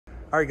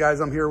All right, guys,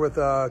 I'm here with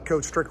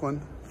Coach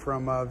Strickland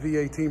from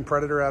VA Team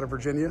Predator out of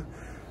Virginia,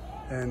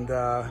 and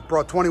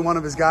brought 21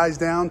 of his guys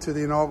down to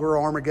the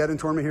inaugural Armageddon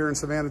tournament here in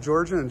Savannah,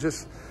 Georgia. And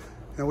just,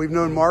 we've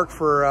known Mark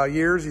for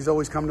years. He's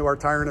always come to our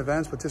Tyrant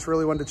events, but just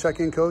really wanted to check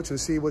in, Coach, and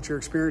see what your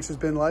experience has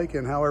been like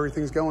and how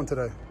everything's going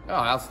today. Oh,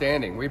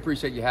 outstanding. We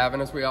appreciate you having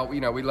us. We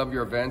love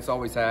your events,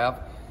 always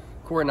have.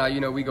 Corey and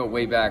I, we go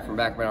way back, from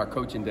back in our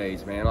coaching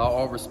days, man.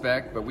 All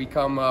respect, but we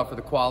come for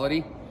the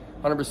quality.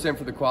 100%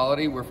 for the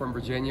quality. We're from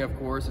Virginia, of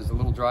course. It's a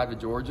little drive to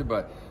Georgia,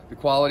 but the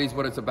quality is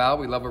what it's about.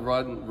 We love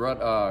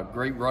a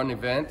great run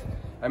event.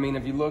 I mean,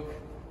 if you look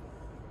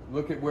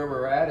at where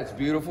we're at, it's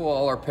beautiful.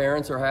 All our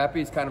parents are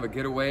happy. It's kind of a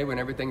getaway when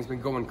everything's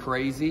been going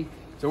crazy.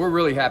 So we're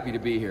really happy to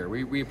be here.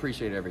 We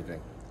appreciate everything.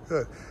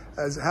 Good.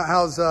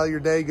 How's your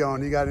day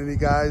going? You got any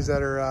guys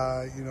that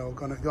are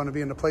going to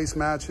be in the place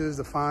matches,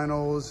 the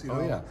finals?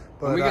 Oh yeah.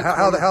 But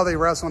how they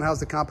wrestling? How's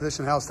the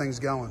competition? How's things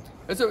going?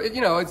 It's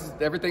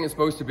everything is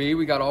supposed to be.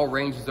 We got all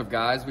ranges of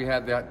guys. We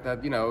have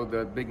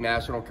the big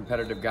national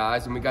competitive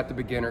guys, and we got the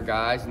beginner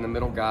guys and the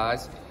middle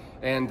guys,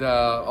 and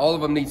all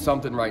of them need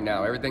something right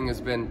now. Everything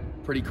has been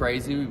pretty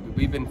crazy.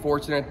 We've been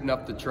fortunate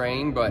enough to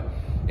train, but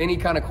any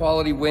kind of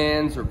quality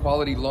wins or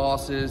quality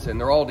losses, and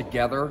they're all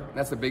together.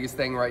 That's the biggest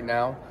thing right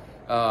now.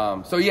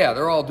 So yeah,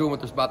 they're all doing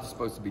what they're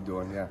supposed to be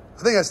doing. Yeah,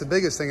 I think that's the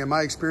biggest thing in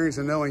my experience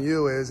and knowing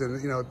you is,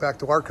 and back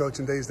to our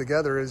coaching days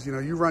together, is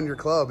you run your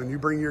club and you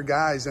bring your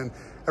guys, and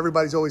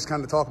everybody's always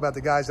kind of talk about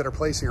the guys that are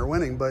placing or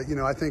winning, but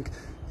I think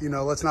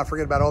let's not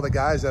forget about all the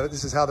guys that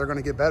this is how they're going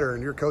to get better,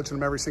 and you're coaching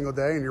them every single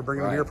day, and you're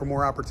bringing them here for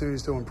more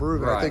opportunities to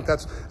improve. And I think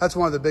that's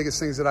one of the biggest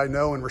things that I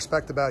know and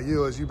respect about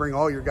you is you bring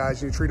all your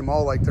guys and you treat them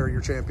all like they're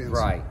your champions.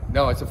 Right.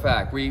 No, it's a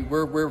fact.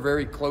 We're a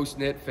very close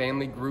knit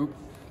family group,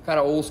 kind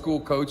of old school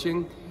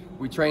coaching.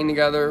 We train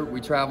together, we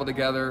travel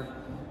together,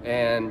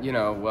 and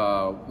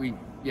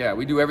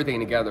we do everything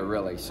together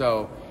really.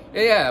 So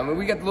yeah, I mean,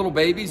 we got the little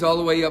babies all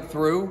the way up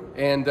through,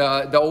 and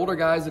the older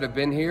guys that have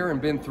been here and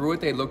been through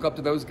it, they look up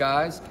to those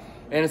guys.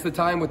 And it's the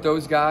time with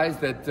those guys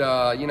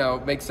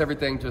that, makes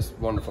everything just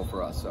wonderful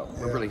for us. So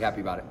we're really happy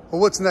about it. Well,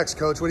 what's next,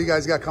 Coach? What do you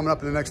guys got coming up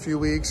in the next few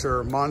weeks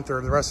or month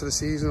or the rest of the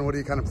season? What are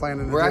you kind of planning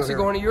to do? We're actually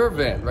going to your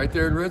event right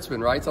there in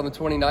Richmond, right? It's on the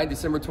 29th,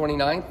 December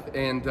 29th.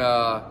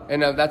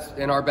 And that's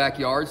in our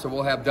backyard, so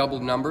we'll have double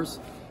numbers.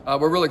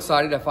 We're real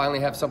excited to finally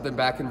have something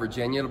back in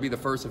Virginia. It'll be the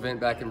first event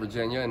back in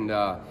Virginia. And,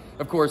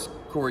 of course,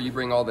 Corey, you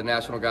bring all the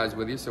national guys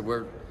with you, so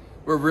we're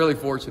really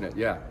fortunate,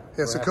 yeah.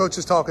 Yeah, so Coach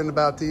is talking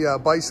about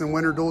the Bison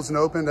Winter Duels and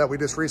Open that we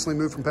just recently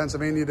moved from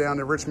Pennsylvania down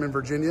to Richmond,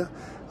 Virginia,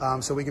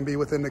 so we can be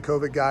within the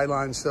COVID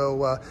guidelines.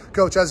 So,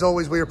 Coach, as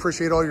always, we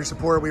appreciate all your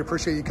support. We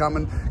appreciate you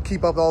coming.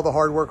 Keep up all the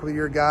hard work with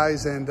your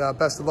guys, and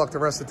best of luck the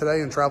rest of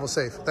today, and travel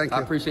safe. Thank you.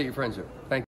 I appreciate your friendship. Thank you.